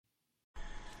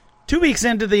2 weeks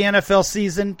into the NFL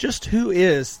season, just who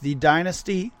is the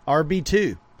Dynasty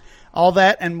RB2? All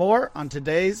that and more on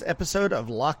today's episode of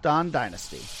Locked On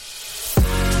Dynasty.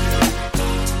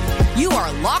 You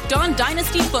are Locked On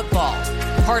Dynasty Football,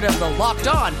 part of the Locked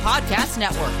On Podcast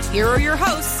Network. Here are your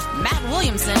hosts, Matt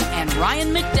Williamson and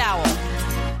Ryan McDowell.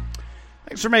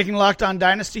 Thanks for making Locked On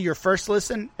Dynasty your first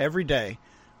listen every day.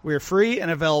 We're free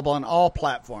and available on all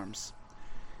platforms.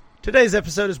 Today's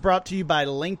episode is brought to you by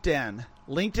LinkedIn.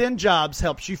 LinkedIn Jobs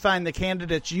helps you find the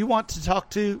candidates you want to talk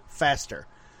to faster.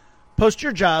 Post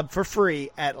your job for free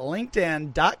at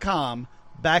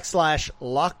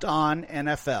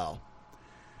linkedin.com/LockedOnNFL.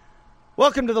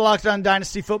 Welcome to the Locked On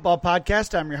Dynasty Football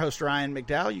Podcast. I'm your host, Ryan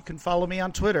McDowell. You can follow me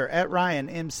on Twitter at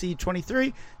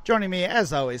RyanMC23. Joining me,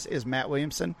 as always, is Matt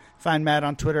Williamson. Find Matt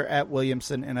on Twitter at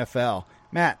WilliamsonNFL.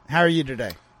 Matt, how are you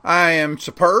today? I am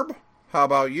superb. How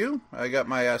about you? I got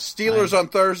my Steelers on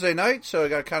Thursday night, so I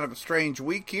got kind of a strange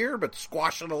week here, but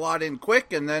squashing a lot in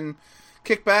quick, and then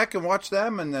kick back and watch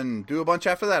them, and then do a bunch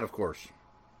after that, of course.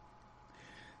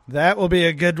 That will be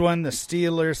a good one. The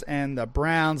Steelers and the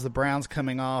Browns. The Browns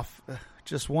coming off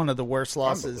just one of the worst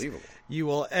losses you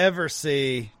will ever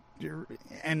see.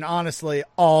 And honestly,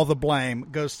 all the blame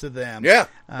goes to them. Yeah,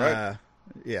 right.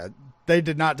 They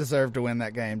did not deserve to win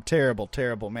that game. Terrible,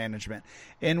 terrible management.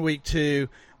 In week 2,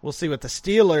 we'll see what the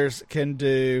Steelers can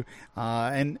do.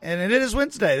 And it is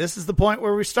Wednesday. This is the point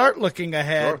where we start looking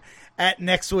ahead at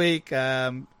next week.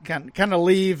 Kind of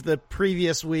leave the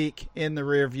previous week in the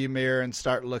rearview mirror and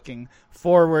start looking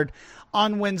forward.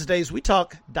 On Wednesdays, we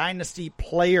talk dynasty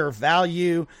player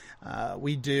value.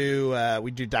 We do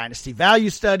dynasty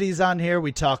value studies on here.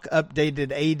 We talk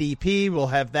updated ADP. We'll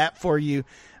have that for you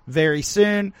very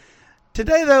soon.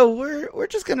 Today, though, we're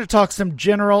just going to talk some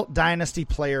general dynasty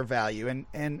player value.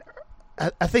 And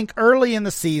I think early in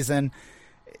the season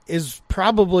is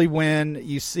probably when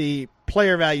you see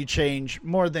player value change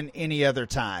more than any other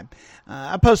time.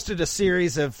 I posted a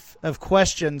series of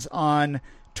questions on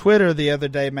Twitter the other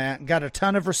day, Matt, and got a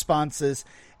ton of responses.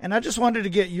 And I just wanted to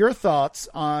get your thoughts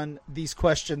on these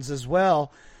questions as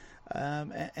well.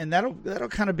 And that'll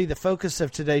kind of be the focus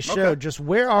of today's show. Okay. Just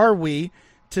where are we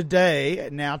today,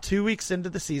 now 2 weeks into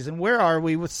the season? Where are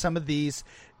we with some of these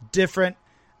different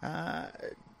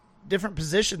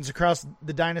positions across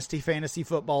the dynasty fantasy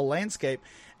football landscape?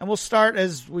 And we'll start,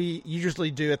 as we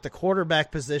usually do, at the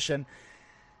quarterback position.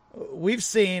 We've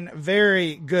seen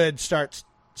very good starts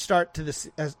to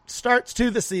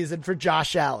the season for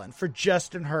Josh Allen, for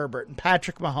Justin Herbert, and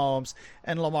Patrick Mahomes,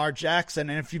 and Lamar Jackson.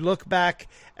 And if you look back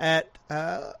at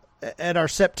our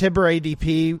September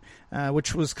ADP,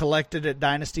 which was collected at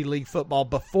Dynasty League Football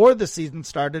before the season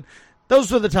started,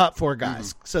 those were the top 4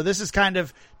 guys. Mm-hmm. So this is kind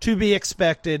of to be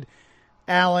expected.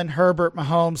 Allen, Herbert,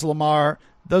 Mahomes, Lamar,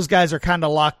 those guys are kind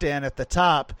of locked in at the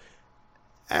top.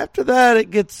 After that, it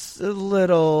gets a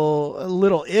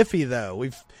little iffy, though.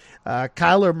 We've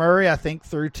Kyler Murray, I think,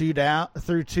 through two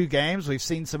games, we've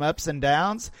seen some ups and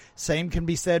downs. Same can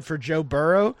be said for Joe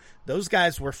Burrow. Those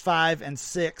guys were 5 and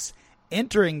 6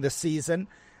 entering the season.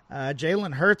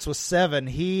 Jalen Hurts was 7.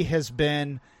 He has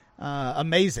been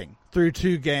amazing through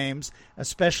 2 games,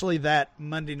 especially that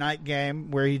Monday night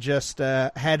game where he just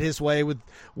had his way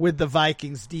with the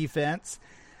Vikings defense.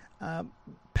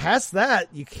 Past that,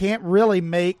 you can't really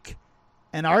make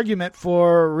an argument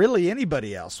for really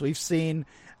anybody else. We've seen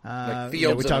Fields we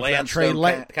and talked Lance about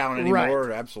don't count anymore.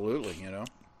 Right. Absolutely,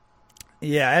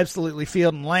 Yeah, absolutely.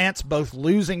 Field and Lance both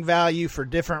losing value for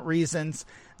different reasons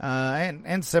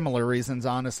and similar reasons,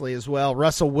 honestly, as well.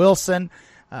 Russell Wilson,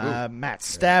 Matt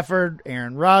Stafford,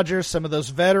 Aaron Rodgers, some of those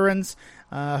veterans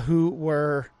who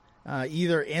were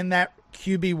either in that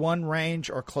QB1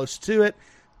 range or close to it.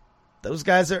 Those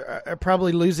guys are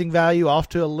probably losing value, off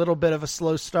to a little bit of a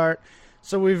slow start.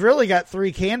 So we've really got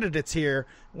 3 candidates here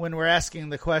when we're asking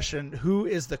the question, who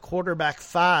is the quarterback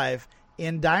 5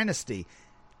 in Dynasty?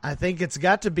 I think it's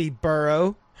got to be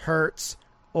Burrow, Hurts,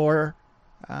 or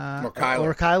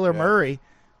Kyler Murray.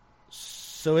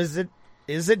 So is it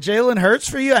Jalen Hurts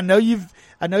for you? I know you've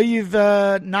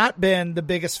not been the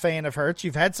biggest fan of Hurts.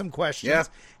 You've had some questions. Yeah.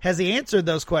 Has he answered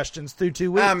those questions through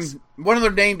 2 weeks? One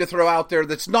other name to throw out there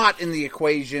that's not in the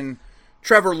equation,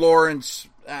 Trevor Lawrence.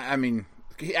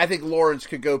 I think Lawrence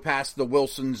could go past the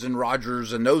Wilsons and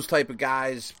Rodgers and those type of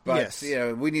guys, but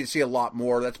yes. We need to see a lot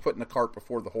more. That's putting the cart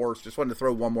before the horse. Just wanted to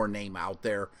throw one more name out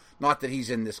there. Not that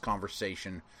he's in this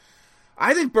conversation.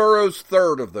 I think Burrow's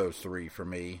 3rd of those 3 for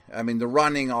me. I mean, the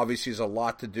running obviously has a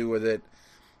lot to do with it.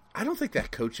 I don't think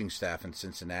that coaching staff in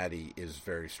Cincinnati is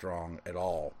very strong at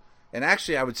all. And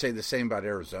actually, I would say the same about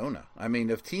Arizona. I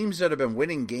mean, if teams that have been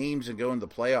winning games and going to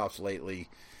the playoffs lately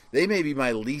they may be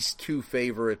my least two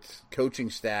favorite coaching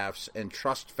staffs and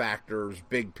trust factors,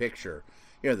 big picture.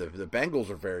 The Bengals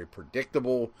are very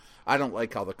predictable. I don't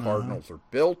like how the Cardinals are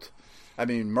built. I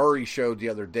mean, Murray showed the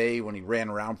other day when he ran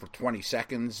around for 20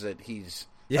 seconds that he's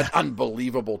an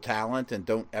unbelievable talent, and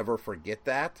don't ever forget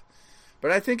that. But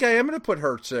I think I am going to put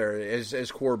Hurts there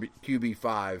as core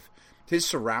QB5. His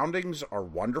surroundings are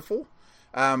wonderful.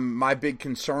 My big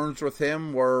concerns with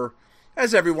him were,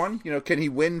 as everyone, can he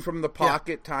win from the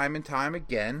pocket time and time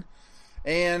again?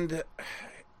 And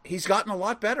he's gotten a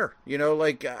lot better.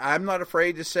 I'm not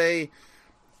afraid to say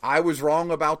I was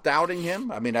wrong about doubting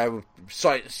him. I mean,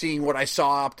 seeing what I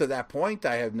saw up to that point,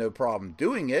 I have no problem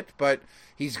doing it, but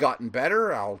he's gotten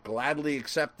better. I'll gladly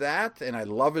accept that, and I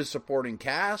love his supporting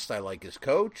cast. I like his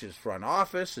coach, his front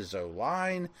office, his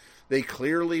O-line. They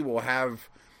clearly will have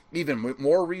even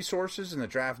more resources in the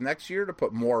draft next year to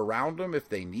put more around him if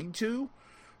they need to.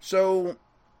 So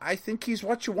I think he's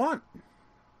what you want.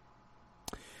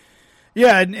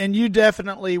 Yeah, and you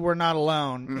definitely were not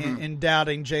alone in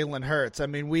doubting Jalen Hurts. I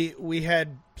mean, we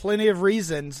had plenty of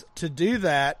reasons to do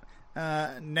that.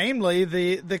 Namely,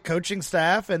 the coaching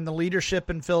staff and the leadership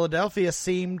in Philadelphia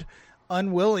seemed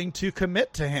unwilling to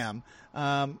commit to him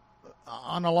on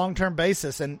a long-term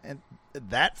basis, and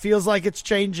that feels like it's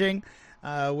changing,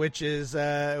 which is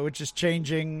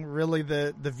changing really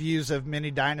the views of many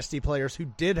dynasty players who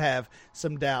did have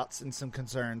some doubts and some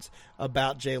concerns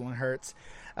about Jalen Hurts.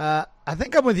 I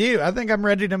think I'm with you. I think I'm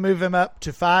ready to move him up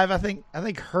to 5. I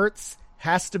think Hurts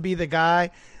has to be the guy.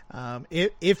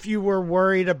 If you were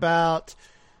worried about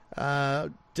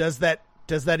does that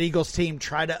Eagles team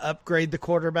try to upgrade the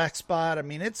quarterback spot? I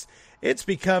mean, it's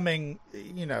becoming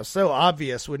so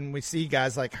obvious when we see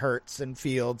guys like Hurts and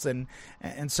Fields and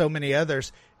so many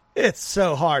others. It's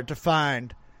so hard to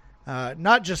find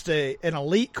not just an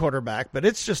elite quarterback, but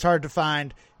it's just hard to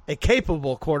find a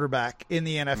capable quarterback in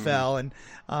the NFL.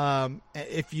 And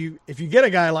if you get a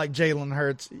guy like Jalen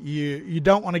Hurts, you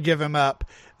don't want to give him up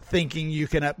thinking you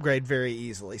can upgrade very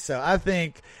easily. So I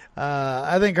think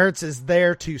Hurts is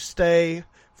there to stay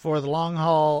for the long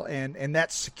haul, and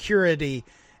that security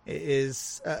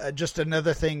is just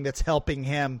another thing that's helping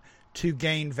him to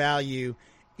gain value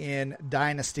in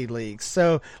dynasty leagues.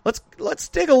 So let's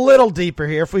dig a little deeper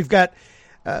here. If we've got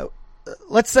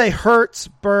let's say Hurts,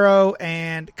 Burrow,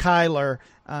 and Kyler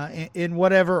in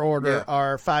whatever order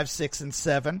are 5, 6, and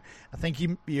 7. I think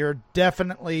you're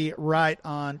definitely right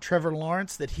on Trevor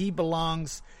Lawrence, that he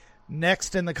belongs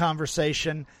next in the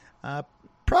conversation,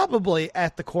 probably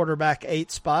at the quarterback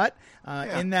 8 spot.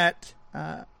 In that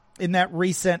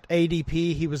recent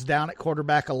ADP, he was down at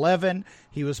quarterback 11.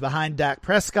 He was behind Dak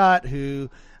Prescott, who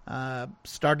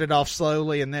started off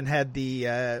slowly and then had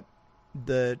the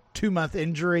 2-month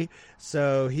injury.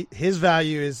 So his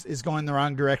value is going the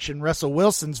wrong direction. Russell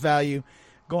Wilson's value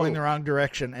going the wrong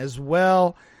direction as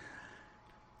well.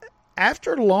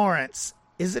 After Lawrence,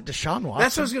 is it Deshaun Watson?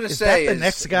 That's what I was going to say. That the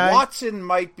next guy? Watson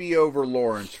might be over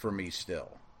Lawrence for me still.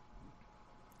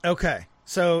 Okay.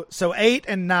 So 8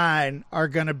 and 9 are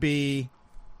going to be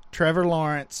Trevor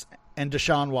Lawrence and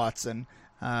Deshaun Watson.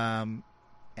 And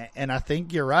I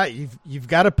think you're right. You've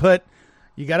got to put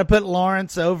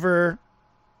Lawrence over,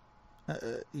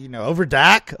 over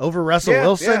Dak, over Russell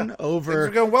Wilson,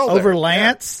 over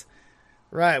Lance.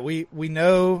 Yeah. Right. We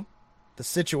know the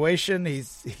situation.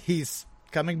 He's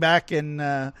coming back in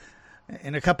a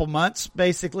couple months,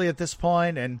 basically at this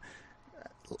point. And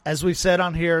as we've said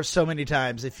on here so many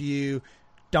times, if you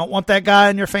don't want that guy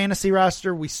in your fantasy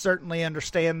roster, we certainly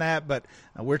understand that. But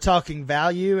we're talking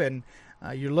value, and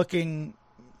you're looking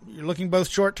both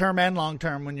short-term and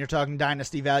long-term when you're talking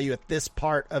dynasty value at this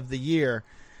part of the year.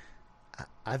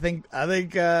 I think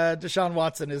Deshaun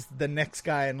Watson is the next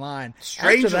guy in line.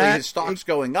 Strangely, his stock's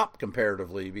going up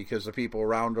comparatively because the people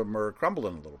around him are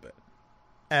crumbling a little bit.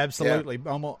 Absolutely.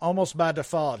 Yeah. Almost by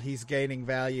default, he's gaining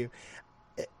value.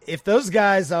 If those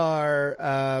guys are,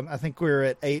 I think we're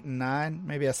at 8 and 9.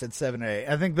 Maybe I said 7 or 8.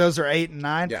 I think those are 8 and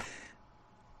 9. Yeah.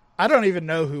 I don't even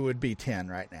know who would be 10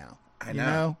 right now. I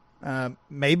know.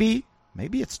 Maybe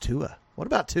it's Tua. What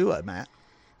about Tua, Matt?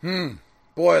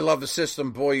 Boy, I love the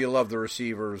system. Boy, you love the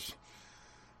receivers.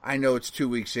 I know it's 2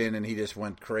 weeks in and he just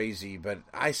went crazy, but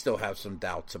I still have some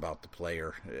doubts about the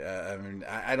player. I mean,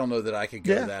 I don't know that I could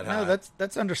go that high. No,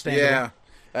 that's understandable.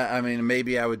 Yeah. I mean,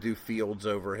 maybe I would do Fields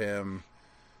over him,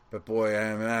 but boy,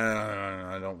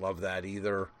 I don't love that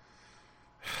either.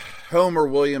 Homer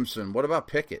Williamson. What about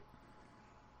Pickett?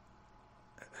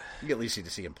 You at least need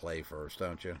to see him play first,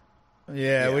 don't you?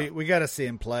 Yeah. We got to see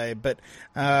him play. But,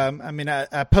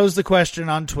 I posed the question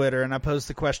on Twitter, and I posed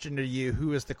the question to you,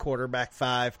 who is the quarterback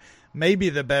 5? Maybe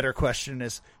the better question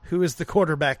is, who is the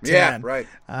quarterback 10? Yeah, right.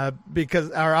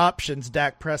 Because our options,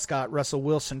 Dak Prescott, Russell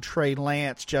Wilson, Trey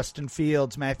Lance, Justin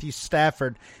Fields, Matthew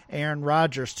Stafford, Aaron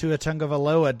Rodgers, Tua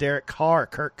Tagovailoa, Derek Carr,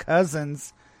 Kirk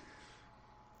Cousins.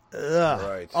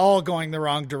 Right. All going the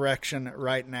wrong direction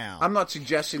right now. I'm not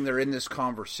suggesting they're in this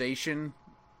conversation,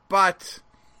 but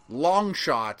long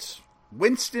shots,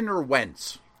 Winston or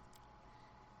Wentz?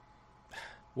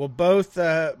 Well, both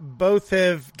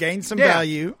have gained some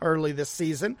value early this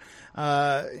season.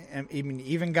 And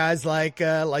even guys like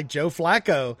Joe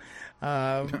Flacco.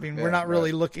 We're not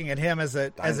really looking at him as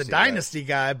a dynasty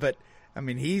guy, but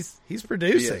he's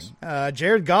producing.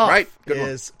 Jared Goff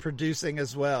is producing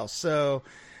as well. So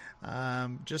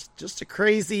just a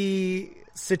crazy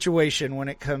situation when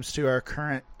it comes to our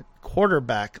current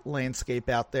quarterback landscape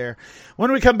out there.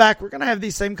 When we come back, we're going to have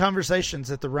these same conversations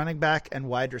at the running back and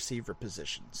wide receiver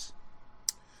positions.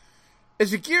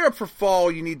 As you gear up for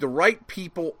fall, you need the right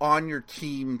people on your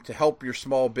team to help your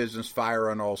small business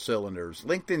fire on all cylinders.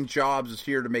 LinkedIn Jobs is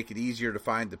here to make it easier to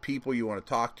find the people you want to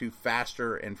talk to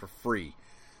faster and for free.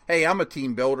 Hey, I'm a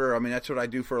team builder. That's what I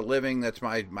do for a living. That's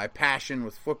my passion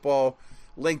with football.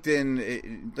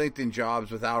 LinkedIn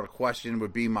Jobs, without a question,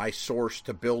 would be my source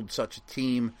to build such a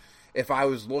team. If I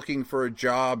was looking for a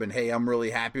job and, hey, I'm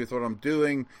really happy with what I'm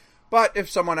doing, but if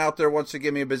someone out there wants to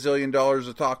give me $1 bazillion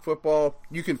to talk football,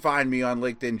 you can find me on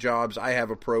LinkedIn Jobs. I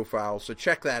have a profile, so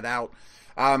check that out.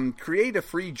 Create a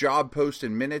free job post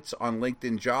in minutes on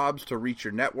LinkedIn Jobs to reach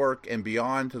your network and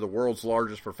beyond to the world's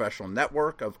largest professional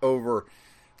network of over,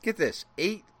 get this,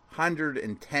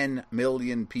 810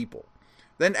 million people.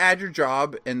 Then add your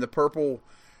job and the purple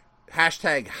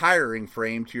hashtag hiring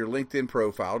frame to your LinkedIn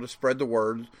profile to spread the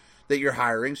word that you're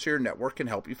hiring so your network can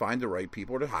help you find the right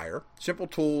people to hire. Simple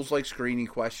tools like screening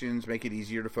questions make it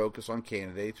easier to focus on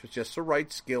candidates with just the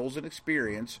right skills and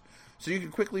experience so you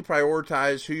can quickly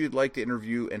prioritize who you'd like to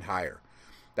interview and hire.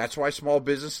 That's why small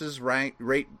businesses rate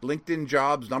LinkedIn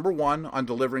Jobs number 1 on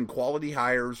delivering quality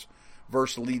hires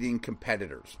versus leading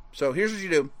competitors. So here's what you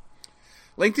do.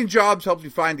 LinkedIn Jobs helps you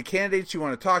find the candidates you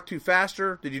want to talk to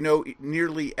faster. Did you know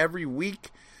nearly every week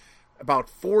about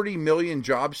 40 million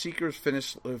job seekers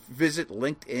visit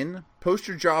LinkedIn? Post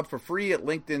your job for free at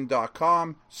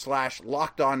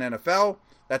linkedin.com/LockedOnNFL.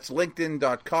 That's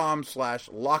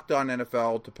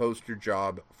linkedin.com/LockedOnNFL to post your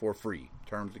job for free.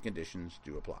 Terms and conditions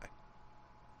do apply.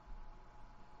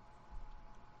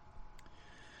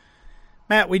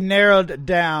 Matt, we narrowed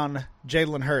down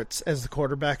Jalen Hurts as the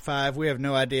quarterback 5. We have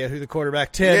no idea who the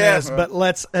quarterback 10 is, but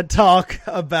let's talk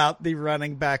about the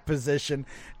running back position.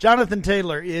 Jonathan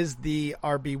Taylor is the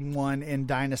RB1 in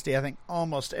Dynasty. I think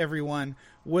almost everyone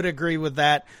would agree with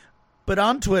that. But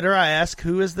on Twitter, I asked,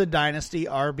 who is the Dynasty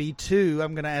RB2?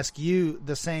 I'm going to ask you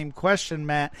the same question,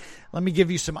 Matt. Let me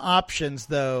give you some options,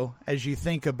 though, as you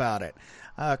think about it.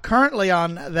 Currently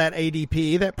on that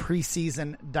ADP, that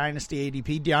preseason Dynasty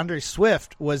ADP, DeAndre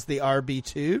Swift was the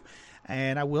RB2,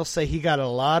 and I will say he got a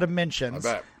lot of mentions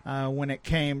when it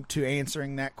came to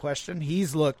answering that question.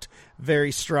 He's looked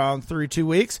very strong through 2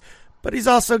 weeks, but he's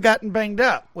also gotten banged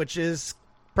up, which is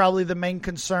probably the main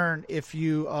concern if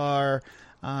you are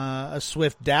a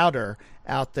Swift doubter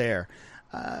out there.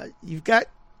 You've got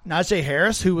Najee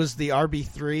Harris, who was the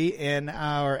RB3 in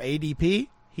our ADP.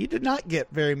 He did not get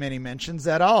very many mentions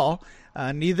at all.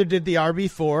 Neither did the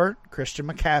RB4, Christian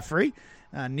McCaffrey.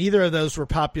 Neither of those were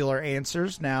popular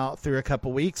answers now through a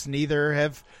couple weeks. Neither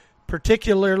have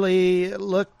particularly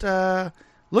looked good.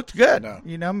 No.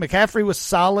 McCaffrey was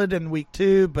solid in week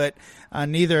 2, but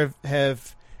neither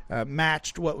have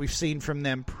matched what we've seen from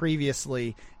them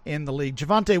previously in the league.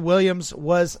 Javonte Williams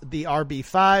was the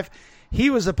RB5. He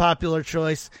was a popular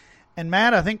choice. And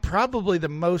Matt, I think probably the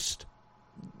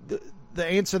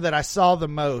answer that I saw the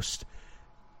most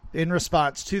in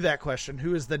response to that question,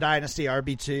 who is the Dynasty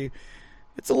RB2?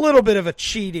 It's a little bit of a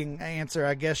cheating answer,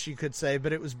 I guess you could say,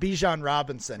 but it was Bijan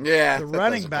Robinson, the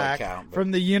running back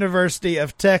from the University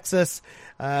of Texas,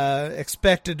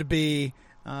 expected to be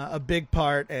a big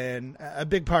part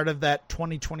of that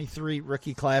 2023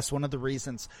 rookie class. One of the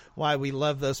reasons why we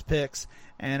love those picks,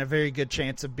 and a very good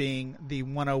chance of being the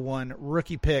 101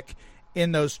 rookie pick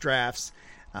in those drafts.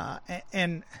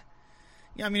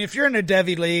 If you're in a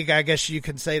Devy league, I guess you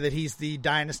can say that he's the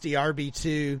Dynasty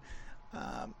RB2.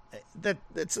 It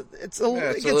gets a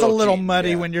little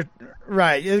muddy when you're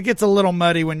right. It gets a little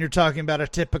muddy when you're talking about a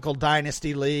typical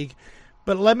Dynasty league.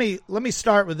 But let me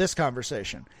start with this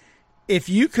conversation. If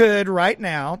you could right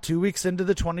now, 2 weeks into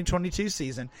the 2022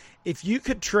 season, if you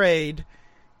could trade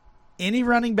any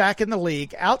running back in the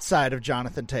league outside of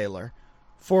Jonathan Taylor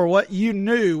for what you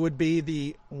knew would be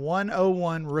the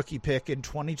 101 rookie pick in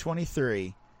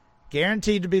 2023,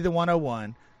 guaranteed to be the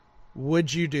 101,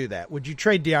 would you do that? Would you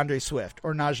trade DeAndre Swift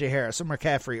or Najee Harris or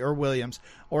McCaffrey or Williams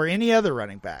or any other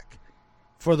running back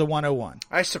for the 101?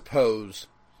 I suppose,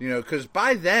 because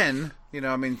by then,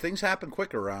 things happen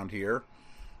quick around here.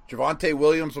 Javonte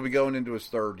Williams will be going into his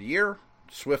third year.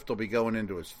 Swift will be going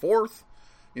into his fourth.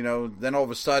 Then all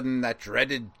of a sudden that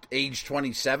dreaded age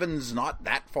 27 is not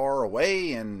that far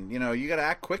away, and, you got to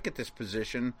act quick at this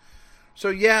position. So,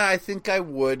 yeah, I think I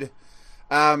would.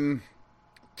 To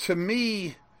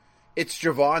me, it's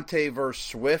Javonte versus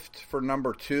Swift for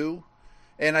number 2,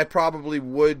 and I probably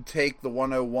would take the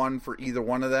 101 for either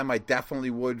one of them. I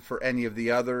definitely would for any of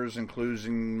the others,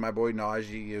 including my boy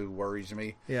Najee, who worries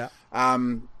me. Yeah.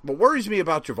 What worries me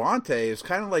about Javonte is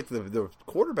kind of like the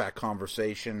quarterback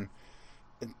conversation.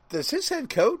 Does his head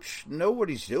coach know what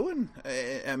he's doing?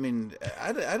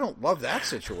 I don't love that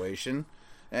situation.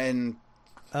 And,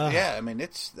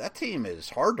 that team is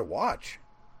hard to watch.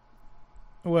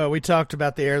 Well, we talked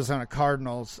about the Arizona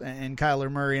Cardinals and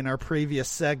Kyler Murray in our previous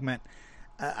segment.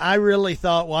 I really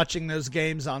thought watching those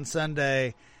games on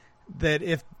Sunday that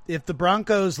if the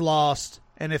Broncos lost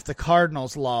and if the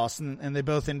Cardinals lost, and they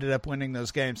both ended up winning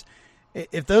those games,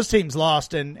 if those teams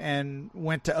lost and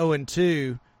went to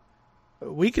 0-2,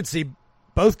 we could see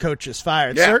both coaches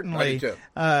fired.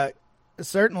 Yeah,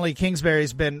 Certainly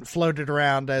Kingsbury's been floated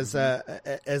around as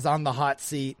on the hot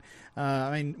seat.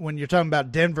 When you're talking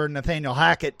about Denver, Nathaniel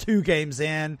Hackett 2 games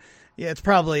in, it's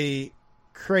probably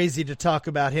crazy to talk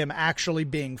about him actually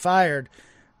being fired,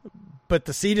 but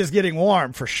the seat is getting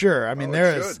warm for sure.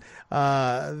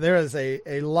 There is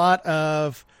a lot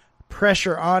of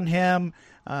pressure on him.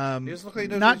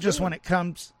 Not just when it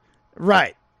comes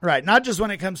not just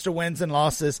when it comes to wins and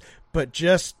losses, but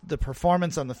just the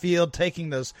performance on the field, taking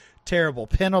those terrible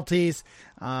penalties.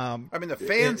 The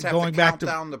fans have to count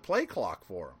down the play clock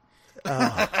for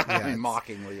him.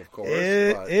 Mockingly, of course.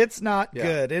 It's not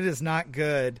good. It is not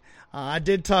good. I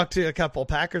did talk to a couple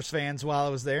Packers fans while I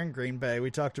was there in Green Bay.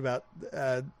 We talked about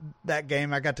that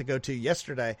game I got to go to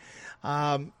yesterday.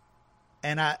 And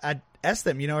I asked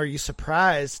them, are you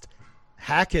surprised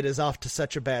Hackett is off to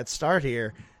such a bad start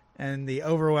here? And the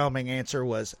overwhelming answer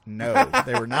was no.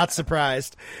 They were not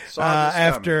surprised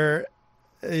after.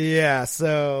 Yeah,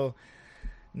 so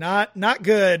not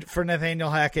good for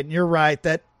Nathaniel Hackett. And you're right,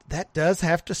 that does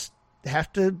have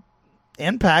to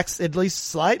impacts at least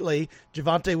slightly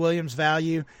Javonte Williams'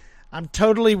 value. I'm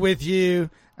totally with you.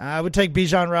 I would take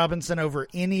Bijan Robinson over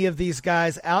any of these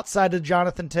guys outside of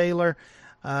Jonathan Taylor.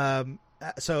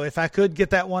 So if I could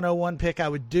get that 101 pick, I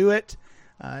would do it.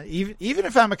 Even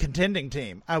if I'm a contending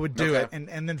team, I would do it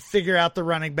and then figure out the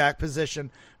running back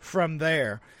position from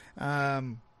there.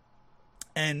 But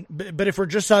if we're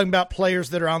just talking about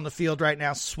players that are on the field right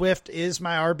now, Swift is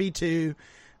my RB2.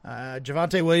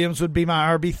 Javonte Williams would be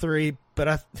my RB3,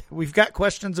 but we've got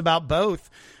questions about both,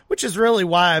 which is really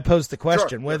why I posed the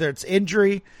question, whether it's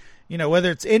injury,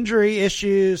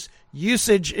 issues,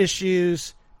 usage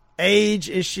issues,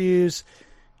 age issues.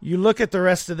 You look at the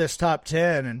rest of this top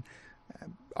 10 and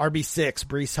RB6,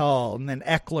 Breece Hall, and then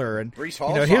Eckler. And Breece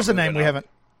Hall, here's a name we haven't.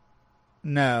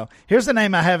 No, here's a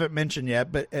name I haven't mentioned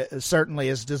yet, but certainly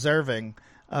is deserving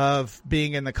of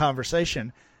being in the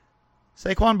conversation.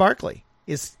 Saquon Barkley.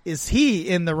 Is he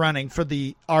in the running for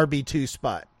the RB2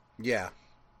 spot? Yeah.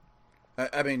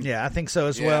 I think so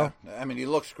as well. He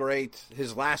looks great.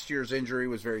 His last year's injury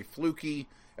was very fluky.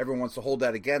 Everyone wants to hold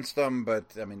that against him, but,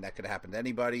 that could happen to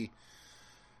anybody.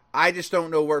 I just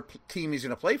don't know where team he's going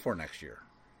to play for next year.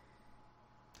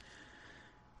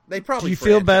 They probably. Do you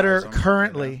feel better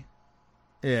currently?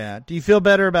 Yeah. Do you feel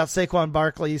better about Saquon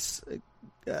Barkley's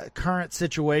current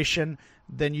situation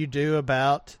than you do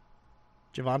about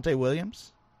Javonte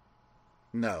Williams?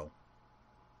 No.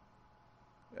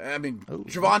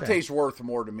 Javonte's worth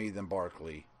more to me than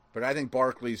Barkley, but I think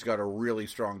Barkley's got a really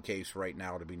strong case right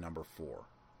now to be number 4.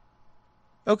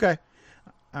 Okay.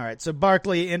 All right, so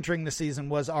Barkley entering the season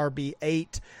was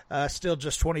RB8, still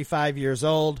just 25 years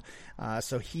old,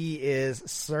 so he is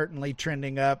certainly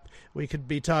trending up. We could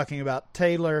be talking about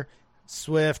Taylor,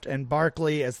 Swift, and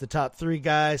Barkley as the top 3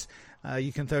 guys.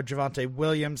 You can throw Javonte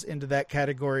Williams into that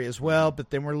category as well, but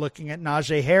then we're looking at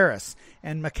Najee Harris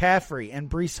and McCaffrey and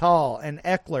Breece Hall and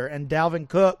Eckler and Dalvin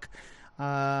Cook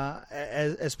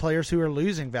as players who are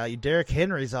losing value. Derrick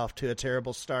Henry's off to a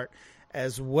terrible start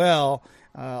as well.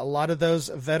 A lot of those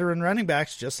veteran running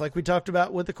backs, just like we talked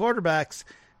about with the quarterbacks,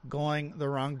 going the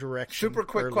wrong direction. Super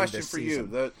quick question for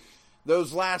you.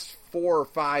 those last 4 or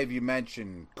 5 you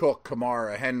mentioned, Cook,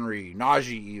 Kamara, Henry,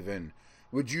 Najee even,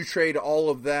 would you trade all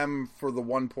of them for the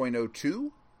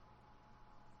 1.02?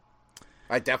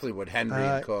 I definitely would. Henry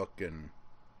and Cook and...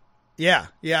 Yeah,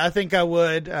 I think I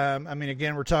would. I mean,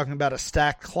 again, we're talking about a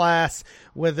stacked class,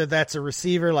 whether that's a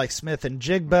receiver like Smith and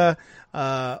Jigba,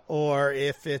 or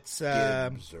if it's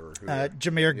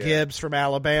Jahmyr Gibbs from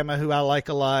Alabama, who I like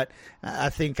a lot. I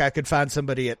think I could find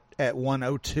somebody at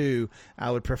 102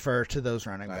 I would prefer to those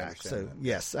running backs. So,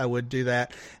 yes, I would do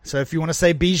that. So if you want to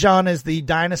say Bijan is the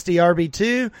dynasty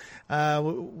RB2,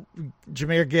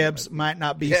 Jahmyr Gibbs might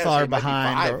not be far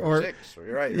behind. Or 6.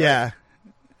 You're right. Yeah.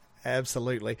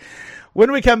 Absolutely.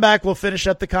 When we come back, we'll finish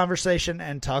up the conversation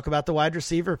and talk about the wide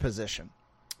receiver position.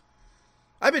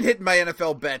 I've been hitting my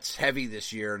NFL bets heavy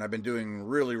this year, and I've been doing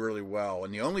really, really well.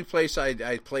 And the only place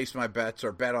I place my bets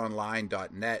are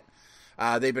betonline.net.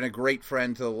 They've been a great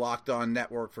friend to the Locked On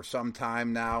Network for some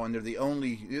time now, and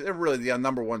they're really the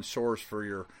number one source for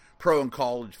your pro and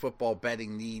college football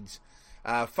betting needs.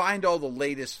 Find all the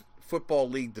latest football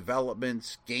league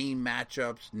developments, game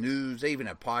matchups, news. They even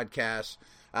have podcasts.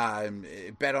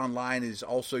 BetOnline is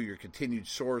also your continued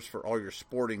source for all your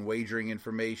sporting wagering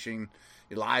information,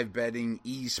 live betting,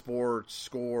 esports,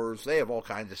 scores. They have all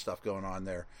kinds of stuff going on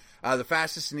there. The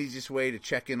fastest and easiest way to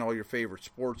check in all your favorite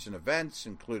sports and events,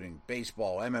 including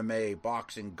baseball, MMA,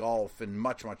 boxing, golf, and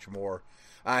much, much more.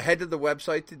 Head to the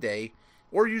website today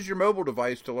or use your mobile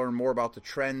device to learn more about the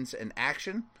trends and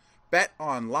action. Bet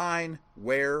online,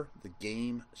 where the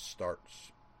game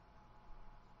starts.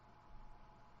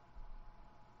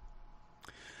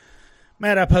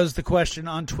 Matt, I posed the question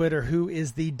on Twitter, who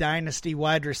is the dynasty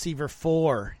wide receiver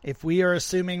 4? If we are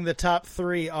assuming the top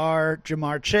 3 are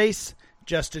Jamar Chase,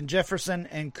 Justin Jefferson,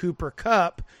 and Cooper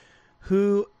Kupp,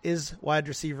 who is wide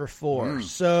receiver 4?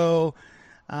 So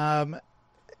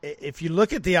if you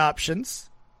look at the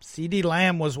options, CeeDee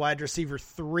Lamb was wide receiver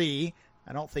 3.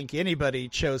 I don't think anybody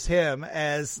chose him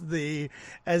as the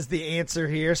answer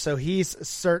here, so he's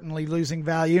certainly losing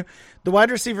value. The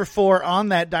wide receiver 4 on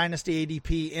that dynasty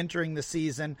ADP entering the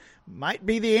season might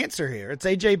be the answer here. It's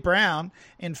A.J. Brown.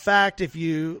 In fact, if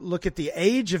you look at the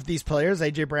age of these players,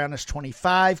 A.J. Brown is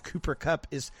 25, Cooper Kupp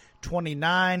is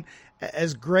 29.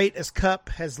 As great as Kupp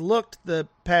has looked the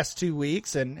past 2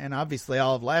 weeks, and obviously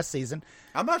all of last season,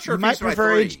 I'm not sure if he's my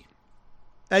 3.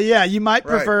 You might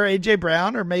prefer A.J.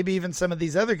 Brown or maybe even some of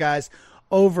these other guys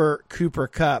over Cooper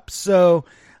Kupp. So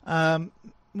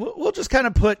we'll just kind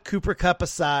of put Cooper Kupp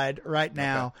aside right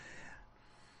now.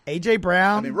 Okay. A.J.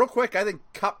 Brown. I mean, real quick, I think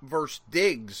Kupp versus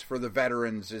Diggs for the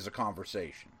veterans is a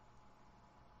conversation.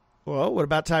 Well, what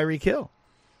about Tyreek Hill?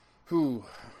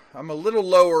 I'm a little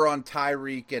lower on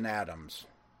Tyreek and Adams.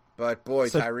 But, boy,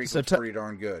 Tyreek was pretty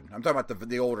darn good. I'm talking about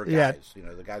the older guys.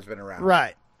 Yeah. The guys been around.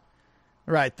 Right.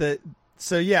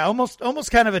 So yeah, almost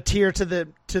kind of a tier to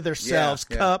themselves.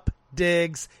 Yeah. Kupp,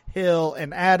 Diggs, Hill,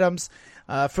 and Adams.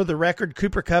 For the record,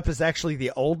 Cooper Kupp is actually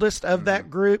the oldest of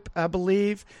that group, I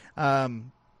believe. No,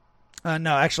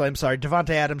 actually, I'm sorry.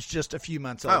 Devontae Adams just a few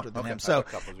months older than him. So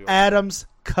Adams,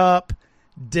 Kupp,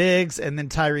 Diggs, and then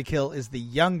Tyreek Hill is the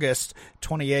youngest,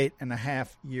 28 and a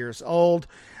half years old.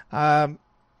 Let's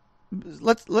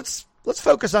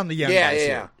focus on the young guys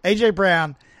here. A.J.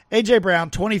 Brown,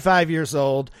 25 years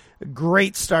old.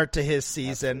 Great start to his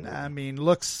season. Absolutely. I mean,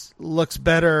 looks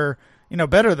better,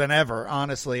 better than ever,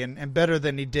 honestly, and better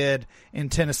than he did in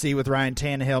Tennessee with Ryan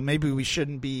Tannehill. Maybe we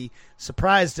shouldn't be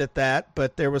surprised at that,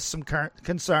 but there was some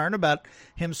concern about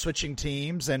him switching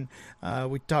teams, and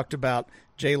we talked about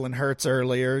Jalen Hurts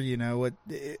earlier.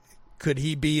 Could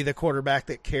he be the quarterback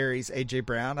that carries A.J.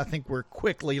 Brown? I think we're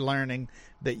quickly learning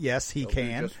that, yes, he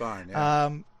can. Just fine,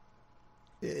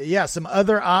 some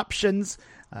other options.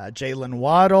 Jalen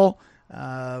Waddle.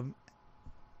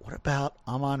 What about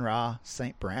Amon-Ra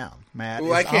St. Brown, Matt?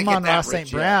 Is Amon-Ra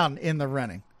St. Brown in the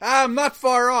running? I'm not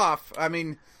far off. I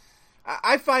mean,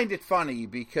 I find it funny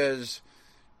because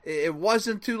it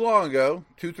wasn't too long ago,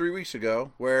 2-3 weeks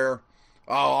ago, where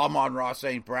Amon-Ra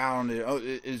St. Brown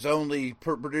is only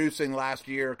producing last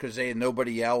year because they had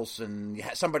nobody else, and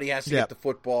somebody has to get the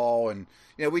football. And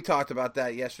we talked about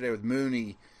that yesterday with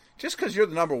Mooney. Just because you're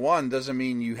the number one doesn't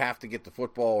mean you have to get the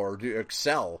football or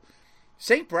excel.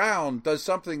 St. Brown does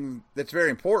something that's very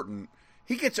important.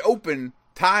 He gets open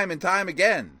time and time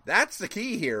again. That's the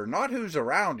key here, not who's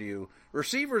around you.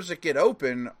 Receivers that get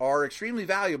open are extremely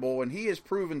valuable, and he has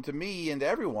proven to me and to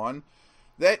everyone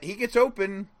that he gets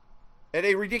open at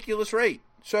a ridiculous rate.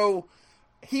 So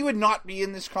he would not be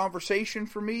in this conversation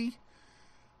for me,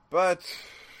 but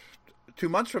 2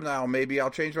 months from now, maybe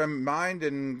I'll change my mind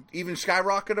and even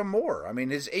skyrocket him more. I mean,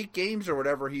 his 8 games or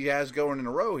whatever he has going in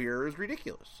a row here is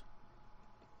ridiculous.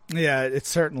 Yeah, it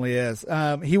certainly is.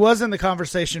 He was in the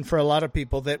conversation for a lot of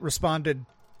people that responded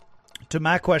to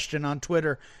my question on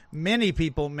Twitter. Many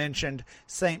people mentioned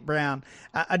St. Brown.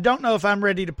 I don't know if I'm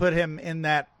ready to put him in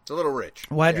that It's a little rich.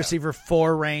 wide receiver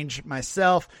 4 range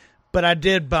myself, but I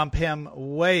did bump him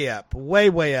way up,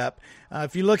 way up.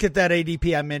 If you look at that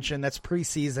ADP I mentioned, that's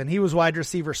preseason. He was wide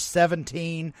receiver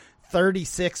 17,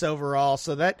 36 overall.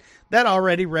 So that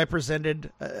already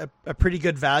represented a pretty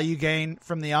good value gain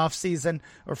from the offseason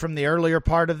or from the earlier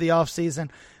part of the offseason.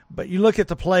 But you look at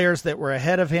the players that were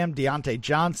ahead of him, Deontay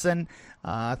Johnson.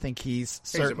 I think he's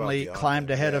certainly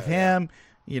climbed ahead of him.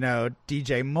 Yeah. You know,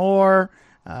 DJ Moore.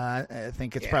 I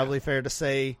think it's probably fair to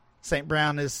say St.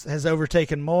 Brown has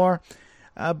overtaken Moore.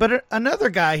 But another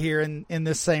guy here in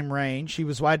this same range, he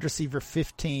was wide receiver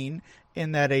 15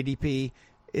 in that ADP,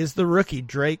 is the rookie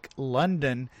Drake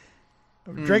London.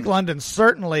 Drake London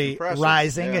certainly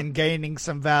rising and gaining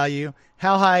some value.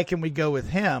 How high can we go with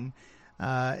him?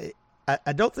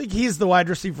 I don't think he's the wide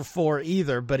receiver 4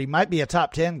 either, but he might be a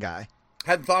top 10 guy.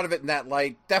 Hadn't thought of it in that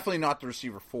light. Definitely not the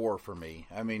receiver 4 for me.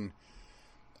 I mean,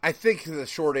 I think the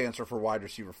short answer for wide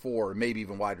receiver 4, maybe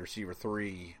even wide receiver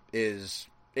 3, is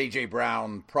A.J.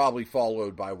 Brown, probably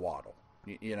followed by Waddle.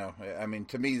 You know, I mean,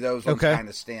 to me, those ones kind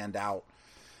of stand out.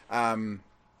 A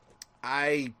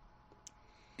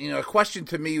question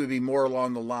to me would be more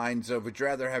along the lines of, would you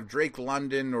rather have Drake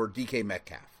London or DK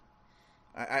Metcalf?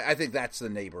 I think that's the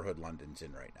neighborhood London's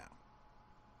in right now.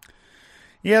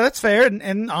 Yeah, that's fair,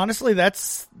 and honestly,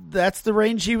 that's the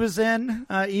range he was in,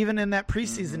 even in that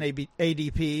preseason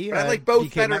ADP. But I like both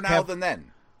DK better Metcalf. now than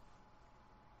then.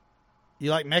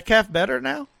 You like Metcalf better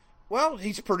now? Well,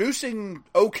 he's producing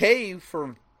okay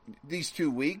for these 2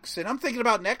 weeks, and I'm thinking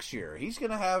about next year. He's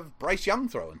going to have Bryce Young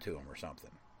throwing to him or something.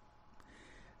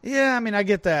 Yeah, I mean, I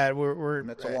get that. We're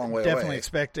That's a long way definitely away.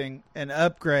 expecting an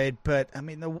upgrade, but I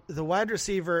mean, the wide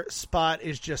receiver spot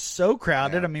is just so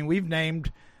crowded. Yeah. I mean, we've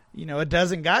named, a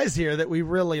dozen guys here that we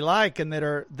really like and that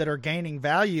are gaining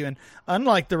value. And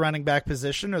unlike the running back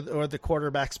position or the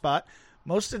quarterback spot,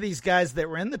 most of these guys that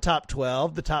were in the top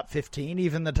 12, the top 15,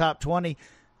 even the top 20,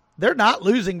 they're not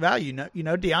losing value.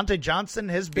 Deontay Johnson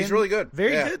has been He's really good.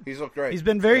 Very good. He's looked great. He's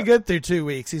been very good through 2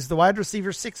 weeks. He's the wide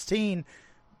receiver 16,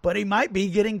 but he might be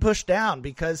getting pushed down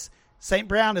because St.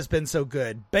 Brown has been so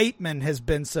good. Bateman has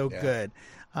been so good.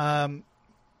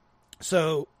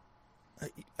 So,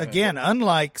 again,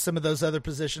 unlike some of those other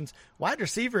positions, wide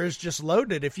receiver is just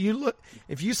loaded. If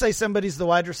you say somebody's the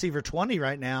wide receiver 20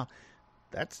 right now,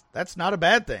 that's not a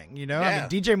bad thing. I mean,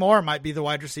 DJ Moore might be the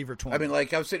wide receiver 20. I mean,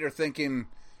 I was sitting there thinking,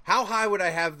 how high would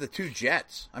I have the 2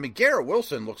 Jets? I mean, Garrett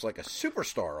Wilson looks like a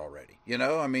superstar already.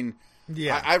 I mean,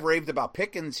 I raved about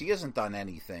Pickens. He hasn't done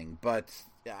anything, but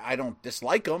I don't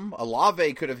dislike him.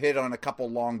 Olave could have hit on a couple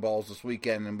long balls this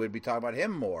weekend, and we'd be talking about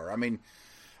him more. I mean,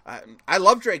 I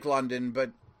love Drake London,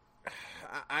 but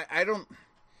I don't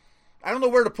know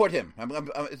where to put him.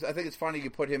 I think it's funny you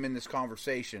put him in this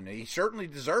conversation. He certainly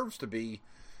deserves to be.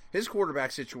 His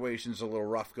quarterback situation's a little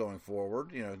rough going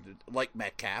forward, like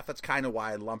Metcalf. That's kind of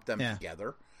why I lumped them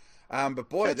together. But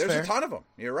boy, there's a ton of them.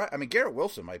 You're right. I mean, Garrett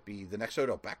Wilson might be the next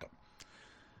Odell Beckham.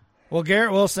 Well,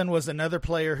 Garrett Wilson was another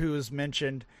player who was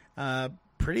mentioned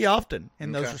pretty often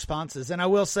in those responses. And I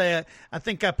will say, I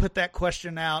think I put that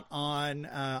question out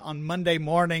on Monday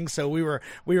morning, so we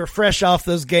were fresh off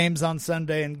those games on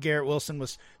Sunday, and Garrett Wilson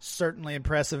was certainly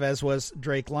impressive, as was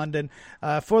Drake London.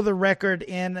 For the record,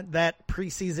 in that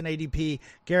preseason ADP,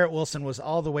 Garrett Wilson was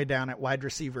all the way down at wide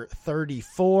receiver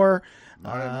 34.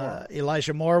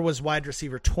 Elijah Moore was wide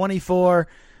receiver 24.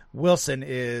 Wilson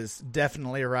is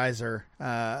definitely a riser,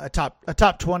 a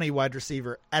top 20 wide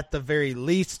receiver at the very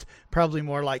least, probably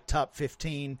more like top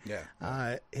 15.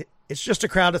 Yeah. It's just a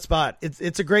crowded spot.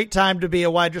 It's a great time to be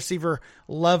a wide receiver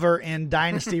lover in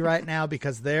Dynasty right now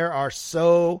because there are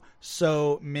so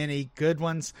many good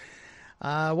ones.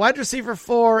 Wide receiver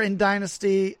 4 in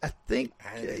Dynasty, I think.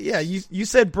 You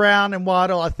said Brown and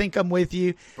Waddle. I think I'm with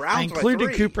you. Brown's I included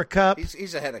my 3. Cooper Kupp.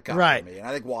 He's ahead of Kupp right. for me, and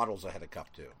I think Waddle's ahead of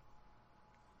Kupp too.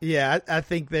 Yeah, I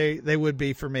think they would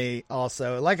be for me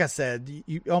also. Like I said,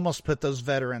 you almost put those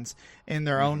veterans in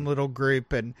their own little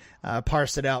group and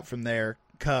parse it out from there.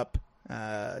 Kupp,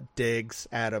 Diggs,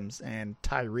 Adams, and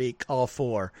Tyreek, all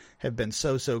 4 have been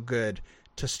so good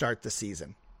to start the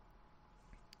season.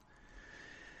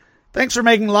 Thanks for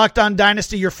making Locked On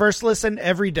Dynasty your first listen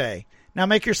every day. Now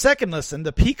make your second listen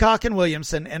the Peacock and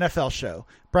Williamson NFL Show.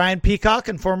 Brian Peacock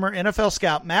and former NFL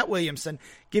scout Matt Williamson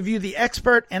give you the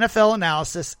expert NFL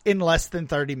analysis in less than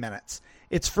 30 minutes.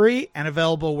 It's free and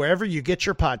available wherever you get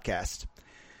your podcast.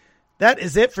 That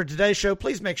is it for today's show.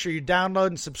 Please make sure you download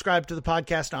and subscribe to the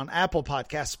podcast on Apple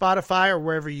Podcasts, Spotify, or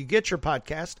wherever you get your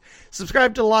podcast.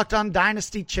 Subscribe to the Locked On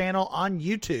Dynasty channel on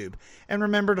YouTube. And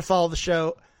remember to follow the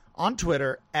show on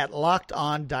Twitter at Locked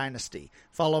On Dynasty.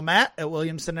 Follow Matt at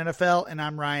Williamson NFL, and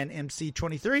I'm Ryan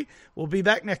MC23. We'll be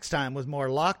back next time with more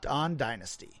Locked On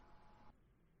Dynasty.